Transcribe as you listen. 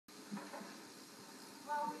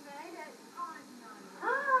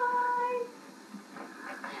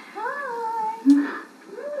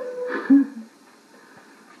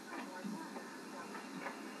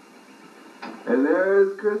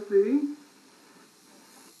Christy.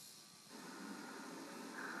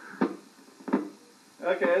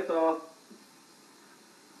 Okay, that's all.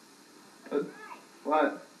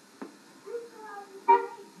 What?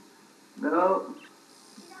 No.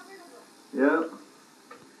 Yep.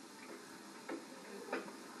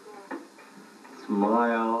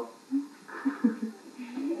 Smile.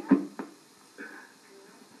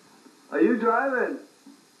 Are you driving?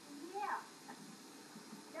 Yeah.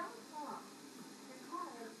 Don't talk.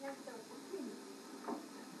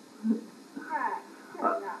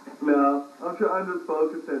 No, I'm just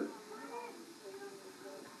focusing.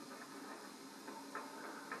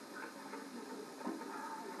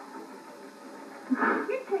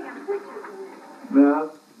 You're taking pictures of it.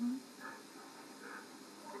 No.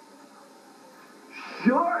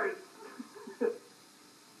 Shorts!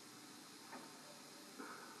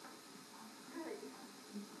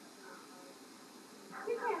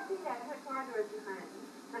 You can't see that. Her car door is behind.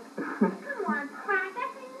 Come on, Frank.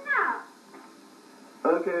 That's enough.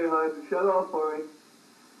 Okay, hon, shut off for me.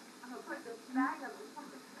 I'm going to put the bag up in front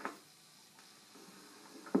of you.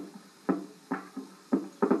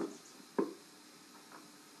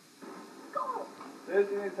 Go. This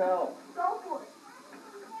needs help. Go for it.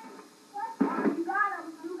 You got him.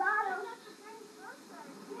 You got him.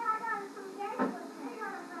 Yeah, I got him from James.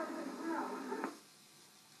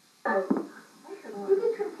 You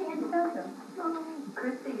get your candy photo.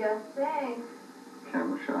 Christy, just sing.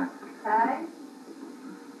 Camera shy. Okay?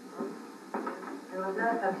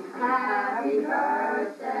 Happy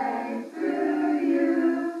birthday to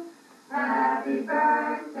you. Happy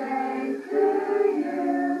birthday to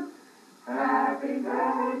you. Happy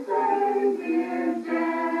birthday, dear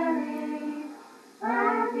Jenny.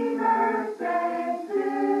 Happy birthday to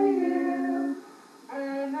you.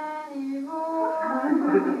 And many more.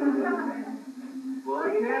 Blow the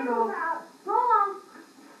candle. Go on.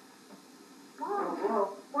 Oh, blow.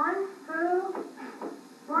 1, 2,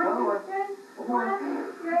 1, No, 2, 3, One more. 1.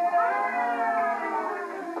 Yay!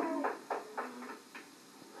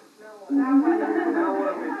 Now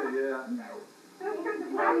what do we do? Yeah.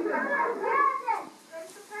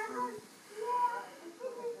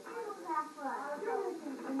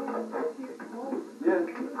 Yeah.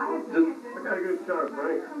 I gotta go start a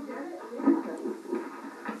break.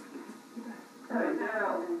 Hey,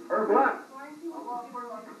 down. Or what?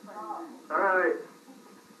 All right.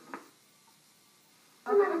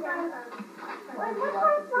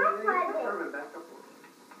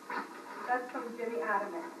 That's from Jimmy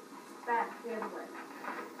Adams. That's Gimlet.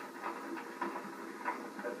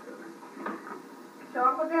 Show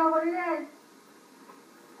Uncle Dale what it is.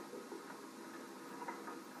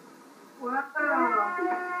 Wow.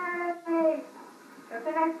 Yay. What's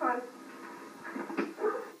the next one?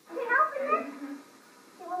 Can you open this?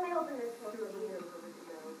 Okay, let me open this one for you.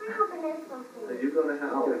 Let me open this one for Are you. you gonna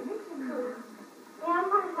help him? Yeah, I'm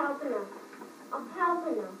gonna help him. I'm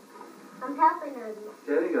helping him. I'm helping him.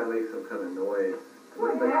 Jenny gotta make some kind of noise.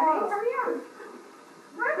 What, Daddy? Hurry up.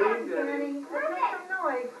 We're Jenny. Jenny. Let's make some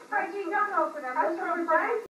noise. Frankie, don't open them. That's from Frank.